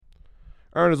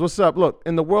Ernest, what's up? Look,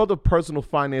 in the world of personal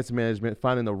finance management,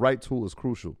 finding the right tool is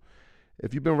crucial.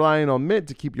 If you've been relying on Mint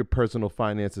to keep your personal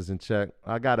finances in check,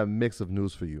 I got a mix of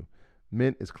news for you.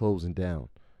 Mint is closing down.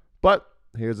 But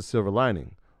here's a silver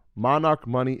lining. Monarch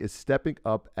Money is stepping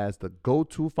up as the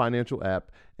go-to financial app,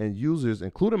 and users,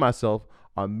 including myself,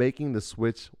 are making the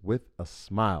switch with a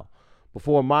smile.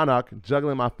 Before Monarch,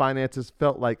 juggling my finances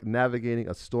felt like navigating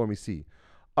a stormy sea.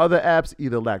 Other apps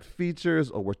either lacked features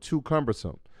or were too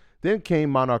cumbersome. Then came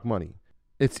Monarch Money.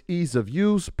 Its ease of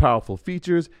use, powerful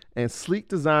features, and sleek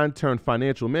design turned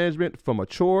financial management from a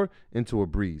chore into a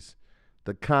breeze.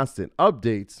 The constant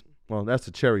updates, well, that's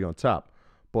the cherry on top.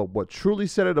 But what truly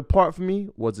set it apart for me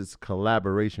was its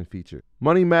collaboration feature.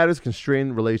 Money matters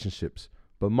constrain relationships,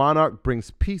 but Monarch brings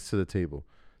peace to the table.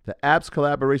 The app's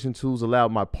collaboration tools allow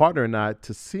my partner and I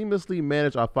to seamlessly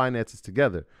manage our finances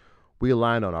together. We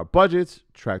aligned on our budgets,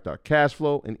 tracked our cash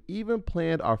flow, and even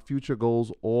planned our future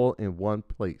goals all in one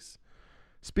place.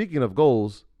 Speaking of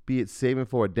goals, be it saving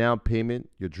for a down payment,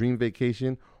 your dream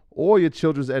vacation, or your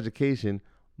children's education,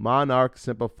 Monarch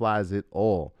simplifies it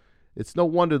all. It's no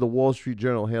wonder the Wall Street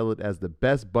Journal hailed it as the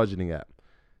best budgeting app.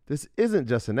 This isn't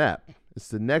just an app. It's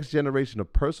the next generation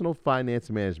of personal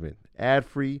finance management,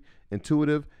 ad-free,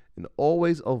 intuitive, and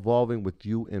always evolving with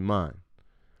you in mind.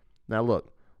 Now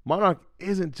look, Monarch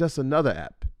isn't just another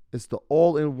app. It's the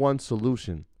all-in-one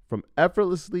solution. From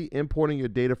effortlessly importing your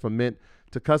data from Mint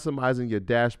to customizing your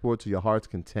dashboard to your heart's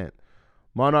content.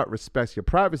 Monarch respects your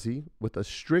privacy with a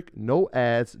strict no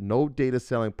ads, no data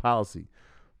selling policy.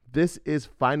 This is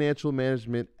financial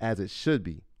management as it should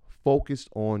be, focused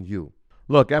on you.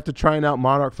 Look, after trying out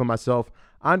Monarch for myself,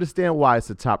 I understand why it's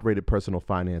the top-rated personal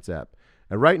finance app.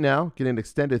 And right now, get an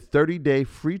extended 30-day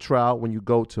free trial when you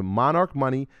go to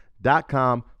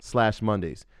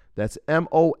monarchmoney.com/Mondays. That's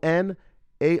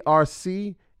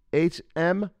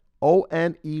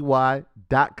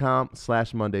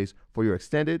monarchmoney.com/Mondays for your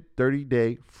extended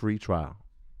 30-day free trial.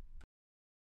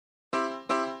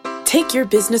 Take your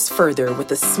business further with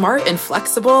the smart and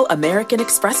flexible American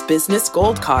Express Business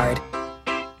Gold Card.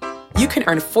 You can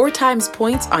earn 4 times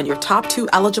points on your top 2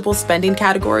 eligible spending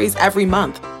categories every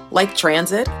month, like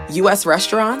transit, U.S.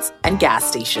 restaurants, and gas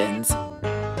stations.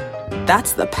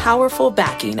 That's the powerful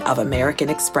backing of American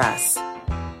Express.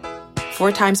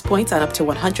 4 times points on up to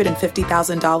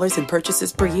 $150,000 in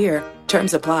purchases per year.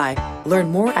 Terms apply.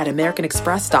 Learn more at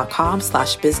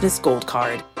americanexpress.com/business gold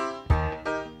card.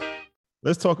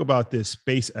 Let's talk about this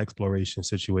space exploration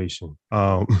situation.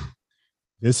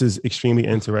 This is extremely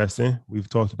interesting. We've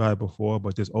talked about it before,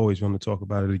 but there's always room to talk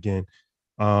about it again.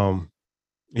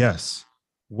 Yes.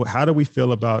 How do we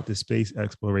feel about the space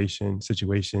exploration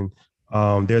situation?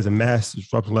 There's a mass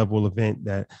disruption level event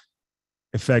that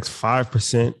affects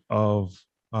 5% of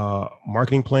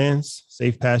marketing plans,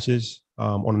 safe patches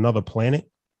on another planet.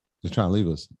 They're trying to leave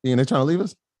us. Ian, they're trying to leave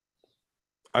us?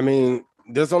 I mean,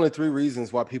 there's only 3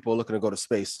 reasons why people are looking to go to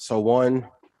space. So one,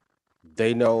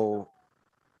 they know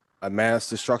a mass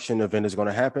destruction event is going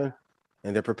to happen,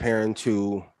 and they're preparing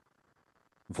to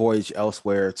voyage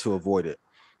elsewhere to avoid it.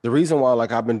 The reason why,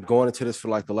 like, I've been going into this for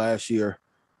like the last year,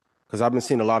 because I've been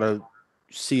seeing a lot of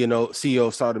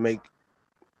CEOs start to make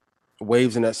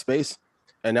waves in that space.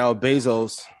 And now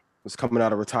Bezos is coming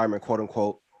out of retirement, quote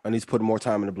unquote, and he's putting more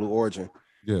time into Blue Origin.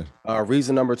 Yeah.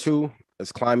 Reason number 2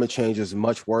 is climate change is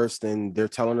much worse than they're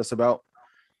telling us about,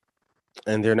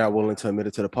 and they're not willing to admit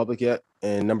it to the public yet.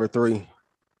 And number 3,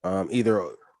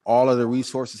 either all of the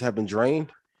resources have been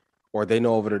drained, or they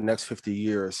know over the next 50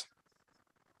 years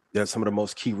that some of the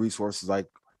most key resources like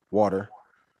water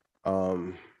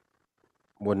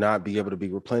would not be able to be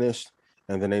replenished.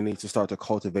 And then they need to start to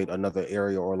cultivate another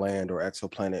area or land or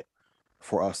exoplanet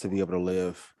for us to be able to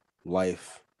live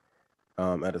life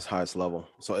at its highest level.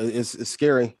 So it's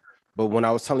scary. But when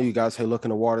I was telling you guys, hey, look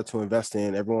into water to invest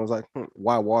in, everyone was like,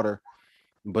 why water?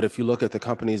 But if you look at the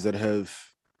companies that have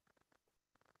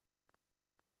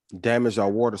damaged our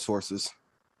water sources,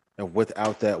 and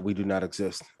without that, we do not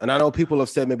exist. And I know people have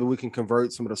said maybe we can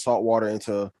convert some of the salt water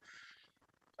into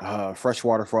fresh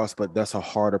water for us, but that's a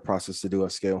harder process to do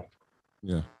at scale.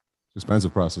 Yeah.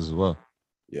 Expensive process as well.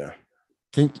 Yeah.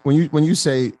 When you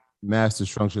say mass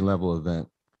destruction level event,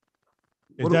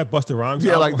 Is that Busta Rhymes?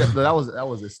 Yeah, album? like that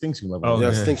was extinction level. Oh, Yeah,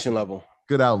 yeah. extinction level.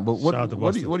 Good album. But Shout out to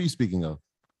what Busta. are you speaking of?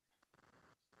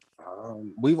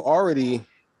 We've already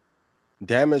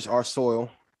damaged our soil,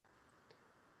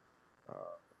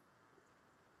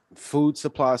 food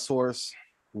supply source,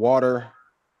 water,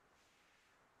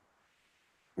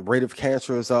 rate of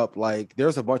cancer is up. Like,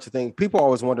 there's a bunch of things. People are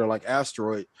always wondering, like,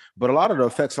 asteroid, but a lot of the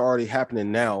effects are already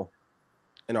happening now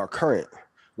in our current.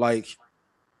 Like,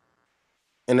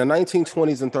 in the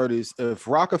 1920s and 30s, if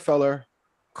Rockefeller,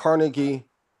 Carnegie,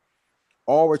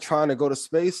 all were trying to go to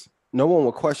space, no one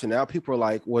would question. Now people are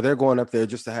like, well, they're going up there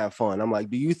just to have fun. I'm like,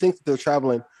 do you think that they're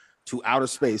traveling to outer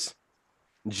space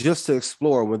just to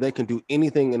explore when they can do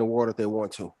anything in the world that they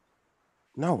want to?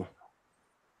 No.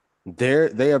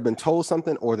 They have been told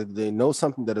something, or that they know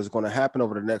something that is going to happen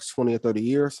over the next 20 or 30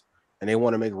 years, and they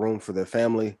want to make room for their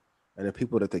family and the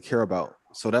people that they care about.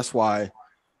 So that's why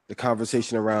the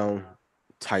conversation around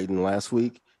Titan last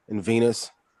week and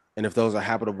Venus, and if those are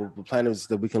habitable planets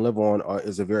that we can live on,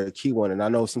 is a very key one. And I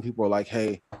know some people are like,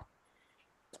 hey,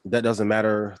 that doesn't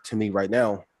matter to me right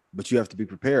now, but you have to be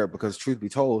prepared, because truth be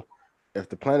told, if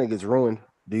the planet gets ruined,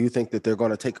 do you think that they're going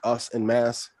to take us en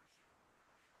masse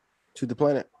to the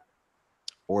planet?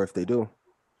 Or if they do,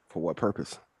 for what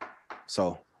purpose?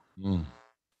 So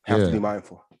have to be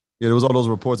mindful. Yeah, there was all those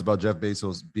reports about Jeff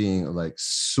Bezos being like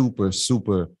super,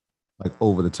 super like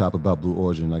over the top about Blue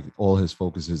Origin. Like all his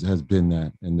focus has been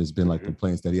that. And there's been like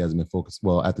complaints that he hasn't been focused.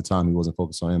 Well, at the time he wasn't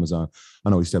focused on Amazon. I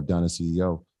know he stepped down as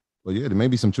CEO. But yeah, there may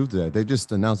be some truth to that. They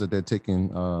just announced that they're taking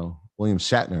William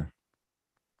Shatner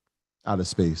out of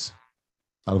space,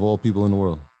 out of all people in the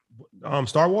world.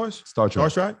 Star Wars? Star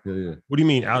Trek. Star Trek? Yeah. What do you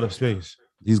mean out of space?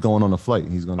 He's going on a flight.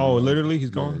 He's going. Oh, literally,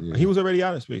 he's going. Yeah. He was already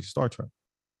out of space. Star Trek.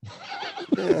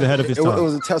 Yeah. The head of his time. It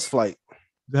was a test flight.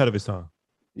 The head of his time.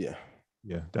 Yeah,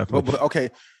 definitely. But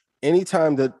okay,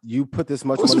 anytime that you put this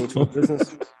much money into a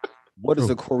business, what is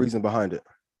the core reason behind it?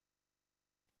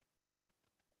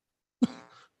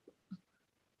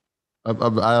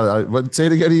 Say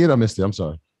it again. I missed it. I'm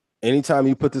sorry. Anytime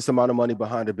you put this amount of money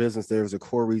behind a business, there's a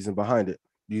core reason behind it.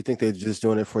 Do you think they're just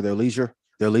doing it for their leisure?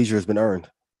 Their leisure has been earned.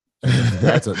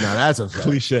 That's a fact.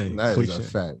 Cliche. That is a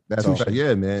fact. That's a fact.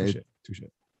 Yeah, man. Touche.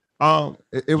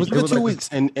 It was 2 weeks,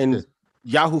 and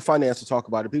Yahoo Finance to talk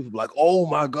about it. People be like, "Oh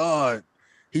my God,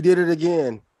 he did it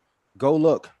again." Go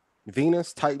look.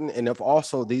 Venus, Titan, and if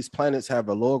also these planets have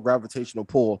a lower gravitational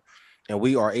pull, and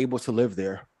we are able to live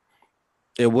there,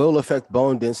 it will affect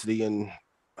bone density and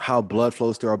how blood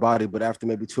flows through our body. But after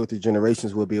maybe 2 or 3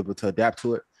 generations, we'll be able to adapt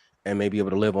to it and maybe able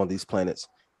to live on these planets.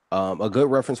 A good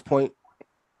reference point,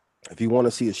 if you want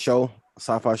to see a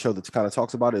sci-fi show that kind of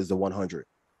talks about it, is The 100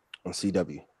 on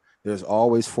CW. There's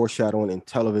always foreshadowing in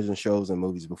television shows and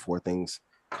movies before things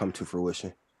come to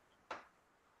fruition.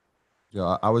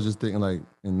 Yeah, I was just thinking like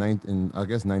in I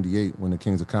guess 98 when the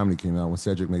Kings of Comedy came out, when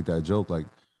Cedric made that joke, like,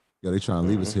 yeah, they trying to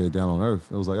leave us here down on Earth.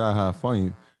 It was like, I have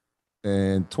fun.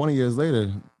 And 20 years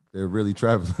later, they're really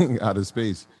traveling out of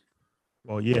space.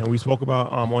 Well, yeah, and we spoke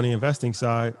about on the investing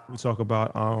side, we talk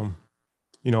about all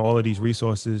of these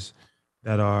resources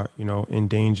that are in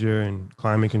danger and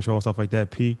climate control, stuff like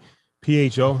that.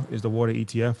 PHO is the water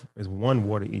ETF, is one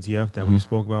water ETF that we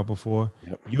spoke about before.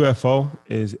 Yep. UFO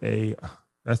is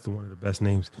that's one of the best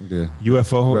names. Yeah.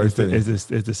 UFO is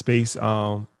the space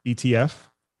ETF.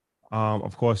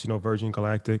 Of course, Virgin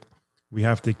Galactic. We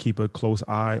have to keep a close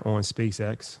eye on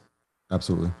SpaceX.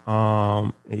 Absolutely.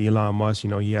 Elon Musk,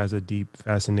 he has a deep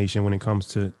fascination when it comes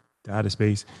to outer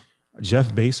space.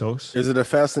 Jeff Bezos. Is it a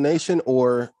fascination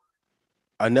or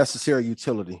a necessary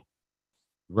utility?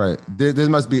 Right. There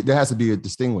has to be a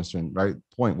distinguishing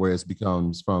point where it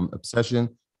becomes from obsession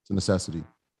to necessity.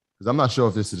 Because I'm not sure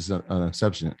if this is an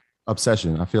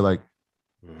obsession. I feel like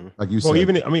you said.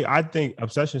 Well, I think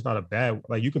obsession is not a bad.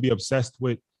 Like you can be obsessed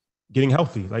with getting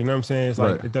healthy. Like, you know what I'm saying? It's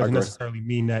like, it doesn't necessarily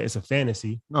mean that it's a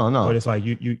fantasy. No. But it's like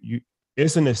you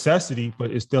it's a necessity,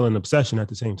 but it's still an obsession at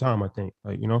the same time, I think.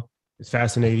 Like, it's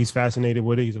fascinating. He's fascinated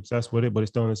with it. He's obsessed with it, but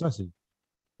it's still a necessity.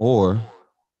 Or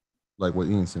like what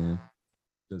Ian's saying,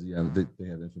 does they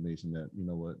have information that,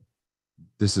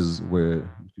 this is where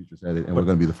the future's headed, and we're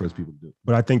going to be the first people to do it.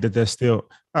 But I think that there's still,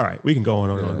 all right, we can go on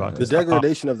about this. The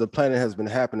degradation of the planet has been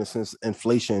happening since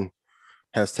inflation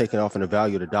has taken off and the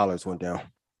value of the dollars went down.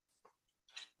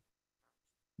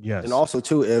 Yes. And also,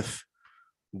 too,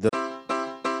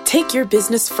 Take your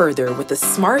business further with the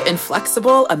smart and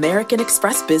flexible American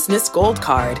Express Business Gold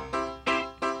Card.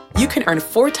 You can earn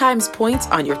 4 times points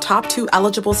on your top 2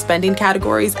 eligible spending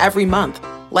categories every month,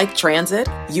 like transit,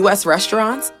 U.S.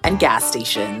 restaurants, and gas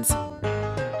stations.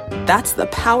 That's the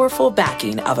powerful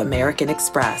backing of American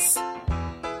Express.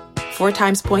 4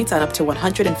 times points on up to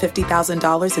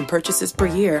 $150,000 in purchases per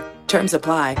year. Terms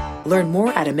apply. Learn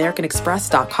more at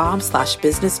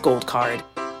americanexpress.com/businessgoldcard.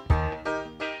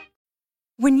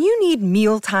 When you need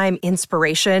mealtime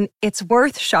inspiration, it's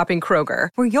worth shopping Kroger,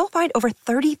 where you'll find over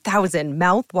 30,000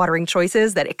 mouth-watering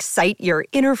choices that excite your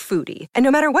inner foodie. And no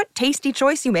matter what tasty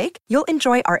choice you make, you'll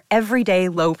enjoy our everyday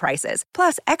low prices,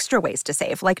 plus extra ways to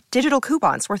save, like digital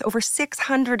coupons worth over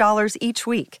 $600 each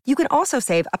week. You can also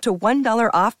save up to $1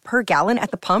 off per gallon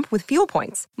at the pump with fuel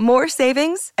points. More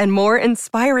savings and more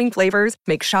inspiring flavors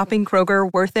make shopping Kroger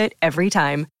worth it every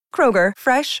time. Kroger,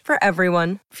 fresh for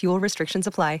everyone. Fuel restrictions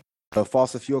apply.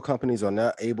 Fossil fuel companies are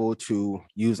not able to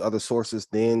use other sources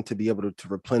then to be able to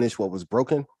replenish what was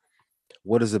broken.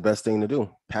 What is the best thing to do?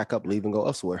 Pack up, leave, and go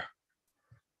elsewhere.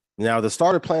 Now, the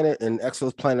starter planet and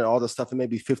exoplanet, all this stuff, it may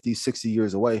be 50, 60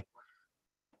 years away,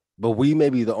 but we may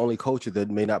be the only culture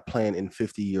that may not plan in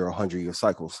 50-year or 100-year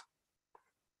cycles.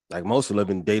 Like most are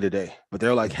living day to day, but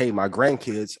they're like, hey, my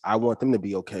grandkids, I want them to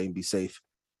be okay and be safe.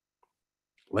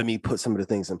 Let me put some of the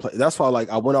things in place. That's why, like,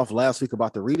 I went off last week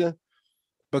about the reading.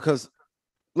 Because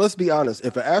let's be honest,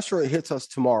 if an asteroid hits us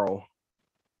tomorrow,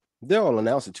 they'll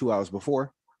announce it 2 hours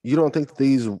before. You don't think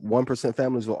these 1%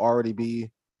 families will already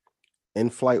be in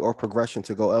flight or progression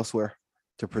to go elsewhere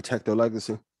to protect their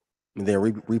legacy and then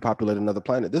repopulate another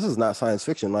planet? This is not science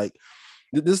fiction. Like,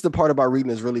 this is the part about reading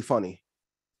is really funny.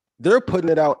 They're putting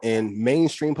it out in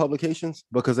mainstream publications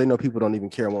because they know people don't even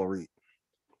care and won't read.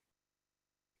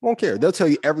 Won't care. They'll tell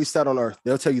you every stat on Earth.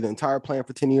 They'll tell you the entire plan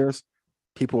for 10 years.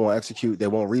 People won't execute. They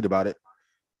won't read about it.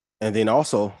 And then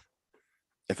also,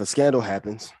 if a scandal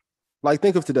happens, like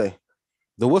think of today,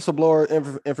 the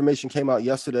whistleblower information came out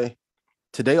yesterday.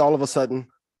 Today, all of a sudden,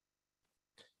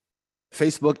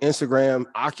 Facebook, Instagram,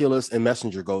 Oculus, and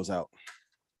Messenger goes out.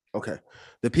 Okay.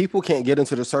 The people can't get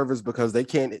into the servers because they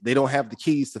don't have the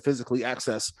keys to physically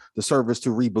access the servers to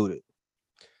reboot it.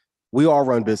 We all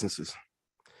run businesses.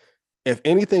 If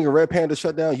anything, a Red Panda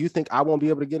shut down, you think I won't be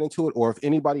able to get into it? Or if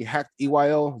anybody hacked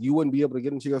EYL, you wouldn't be able to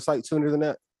get into your site sooner than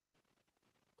that?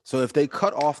 So if they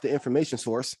cut off the information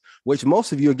source, which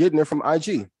most of you are getting it from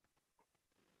IG,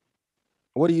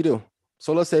 what do?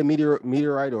 So let's say a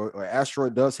meteorite or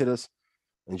asteroid does hit us,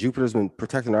 and Jupiter's been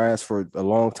protecting our ass for a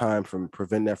long time from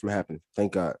preventing that from happening.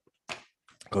 Thank God,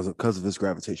 because of this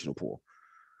gravitational pull.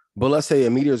 But let's say a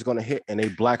meteor is going to hit and they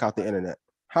black out the internet.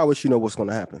 How would you know what's going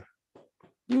to happen?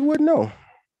 You wouldn't know.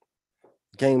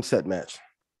 Game, set, match.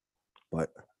 But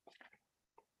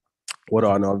what do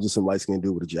I know? I'm just some light-skinned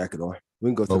dude with a jacket on. We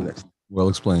can go to the next. Well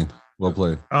explained. Well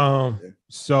played.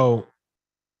 So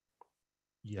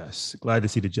yes, glad to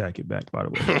see the jacket back, by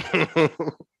the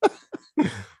way.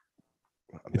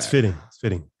 It's fitting. It's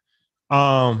fitting.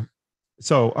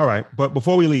 So all right, but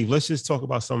before we leave, let's just talk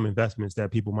about some investments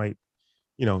that people might,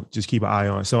 just keep an eye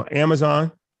on. So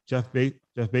Amazon, Jeff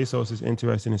Bezos is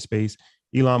interested in space.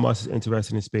 Elon Musk is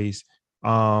interested in space.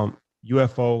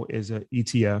 UFO is an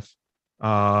ETF,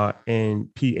 and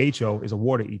PHO is a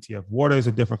water ETF. Water is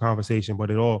a different conversation, but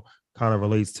it all kind of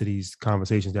relates to these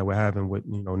conversations that we're having with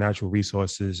natural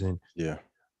resources and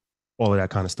all of that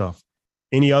kind of stuff.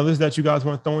 Any others that you guys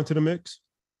want to throw into the mix?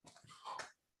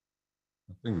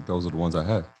 I think those are the ones I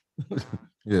had.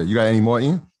 Yeah, you got any more,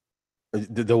 Ian?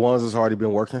 The ones that's already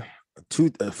been working.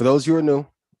 For those who are new,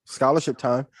 Scholarship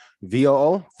Time,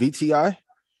 VOO, VTI,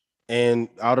 and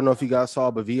I don't know if you guys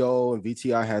saw, but VOO and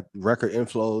VTI had record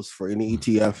inflows for any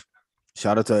ETF.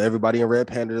 Shout out to everybody in Red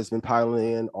Panda that's been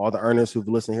piling in, all the earners who've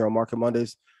listened here on Market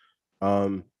Mondays.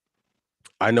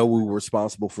 I know we were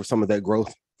responsible for some of that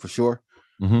growth for sure.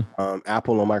 Mm-hmm.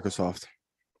 Apple and Microsoft.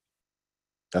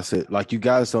 That's it. Like, you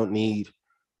guys don't need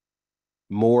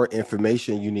more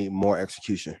information, you need more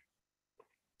execution.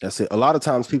 That's it. A lot of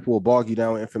times people will bog you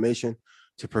down with information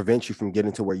to prevent you from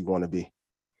getting to where you want to be.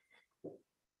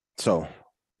 So,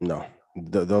 no,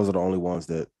 those are the only ones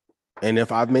that, and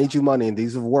if I've made you money and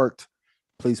these have worked,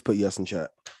 please put yes in chat.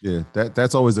 Yeah,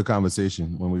 that's always the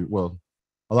conversation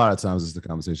a lot of times it's the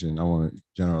conversation. I want to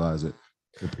generalize it.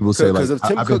 People say, like, because if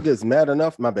Tim Cook gets mad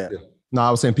enough, my bad. Yeah. No,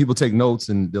 I was saying people take notes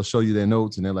and they'll show you their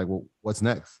notes and they're like, well, what's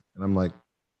next? And I'm like,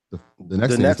 the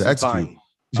next thing is to execute.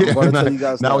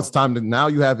 Yeah, now it's time to, now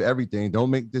you have everything. Don't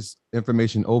make this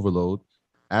information overload.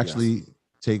 Actually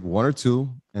take one or two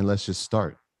and let's just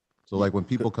start. So like when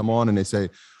people come on and they say,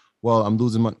 well, I'm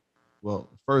losing money. Well,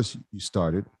 first you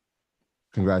started.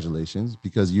 Congratulations,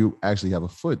 because you actually have a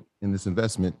foot in this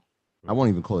investment. I won't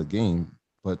even call it game,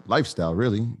 but lifestyle,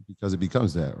 really, because it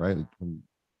becomes that, right? When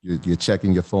you're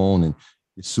checking your phone and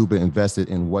you're super invested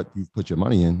in what you've put your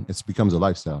money in, it becomes a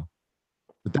lifestyle.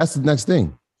 But that's the next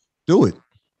thing. Do it.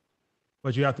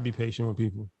 But you have to be patient with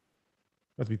people. You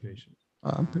have to be patient.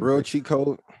 Real cheat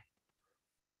code.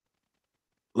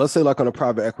 Let's say like on the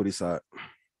private equity side.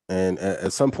 And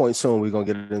at some point soon, we're going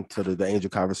to get into the angel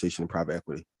conversation in private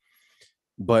equity.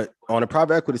 But on the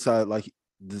private equity side, like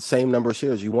the same number of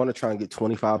shares, you want to try and get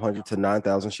 2,500 to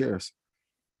 9,000 shares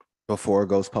before it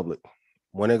goes public.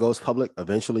 When it goes public,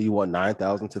 eventually you want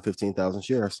 9,000 to 15,000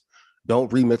 shares.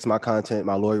 Don't remix my content.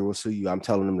 My lawyer will sue you. I'm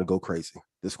telling them to go crazy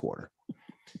this quarter.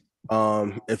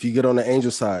 If you get on the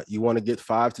angel side, you want to get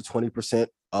 5 to 20%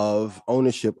 of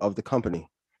ownership of the company.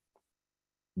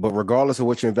 But regardless of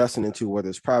what you're investing into, whether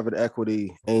it's private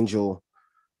equity, angel,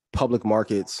 public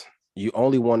markets, you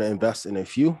only want to invest in a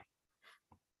few,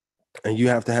 and you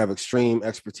have to have extreme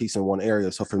expertise in one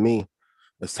area. So for me,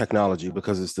 it's technology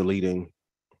because it's the leading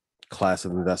class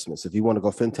of investments. If you want to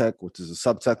go fintech, which is a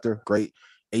subsector, great.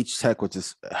 H-tech, which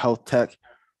is health tech,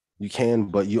 you can,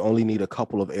 but you only need a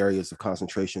couple of areas of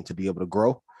concentration to be able to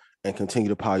grow and continue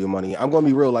to pile your money. I'm going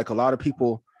to be real. Like, a lot of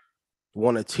people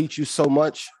want to teach you so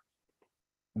much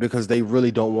because they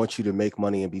really don't want you to make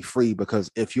money and be free,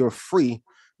 because if you're free,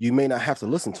 you may not have to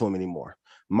listen to them anymore.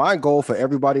 My goal for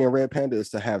everybody in Red Panda is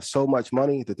to have so much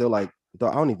money that they're like,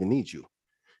 I don't even need you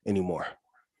anymore.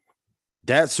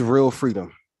 That's real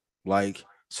freedom. Like,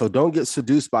 so don't get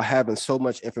seduced by having so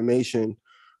much information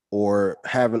or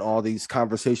having all these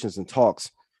conversations and talks,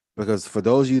 because for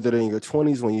those of you that are in your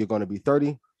 20s, when you're going to be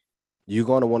 30, you're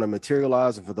going to want to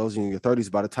materialize. And for those of you in your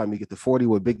 30s, by the time you get to 40,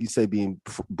 what Biggie say, being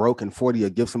broke in 40 or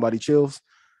give somebody chills,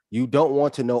 you don't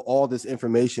want to know all this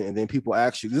information. And then people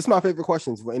ask you, this is my favorite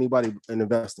questions for anybody in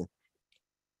investing.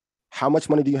 How much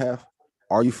money do you have?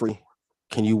 Are you free?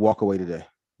 Can you walk away today?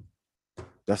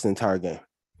 That's the entire game.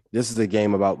 This is a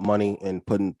game about money and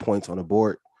putting points on the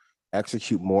board.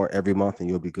 Execute more every month and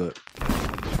you'll be good.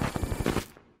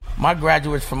 My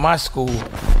graduates from my school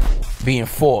being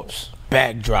Forbes,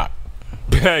 bag drop.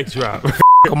 Bag drop.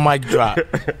 A mic drop.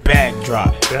 Bag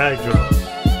drop. Bag drop.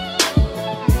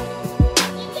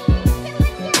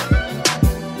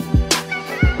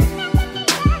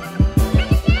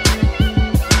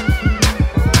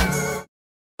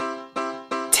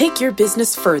 Take your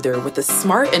business further with the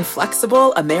smart and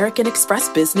flexible American Express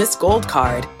Business Gold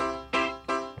Card.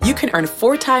 You can earn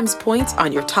 4 times points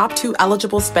on your top 2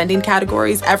 eligible spending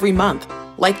categories every month,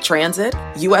 like transit,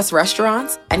 U.S.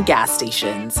 restaurants, and gas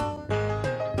stations.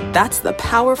 That's the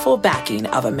powerful backing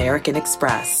of American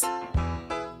Express.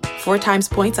 4 times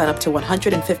points on up to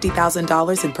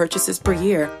 $150,000 in purchases per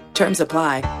year. Terms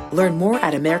apply. Learn more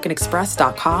at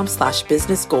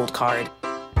americanexpress.com/business gold card.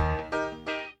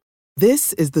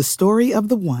 This is the story of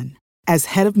the one. As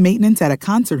head of maintenance at a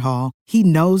concert hall, he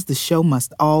knows the show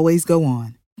must always go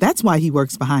on. That's why he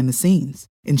works behind the scenes,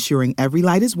 ensuring every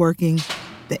light is working,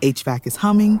 the HVAC is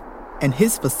humming, and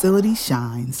his facility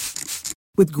shines.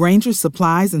 With Grainger's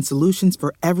supplies and solutions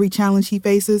for every challenge he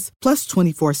faces, plus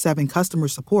 24/7 customer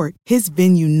support, his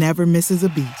venue never misses a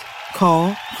beat.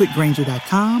 Call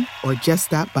quickgrainger.com or just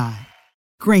stop by.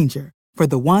 Grainger, for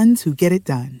the ones who get it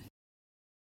done.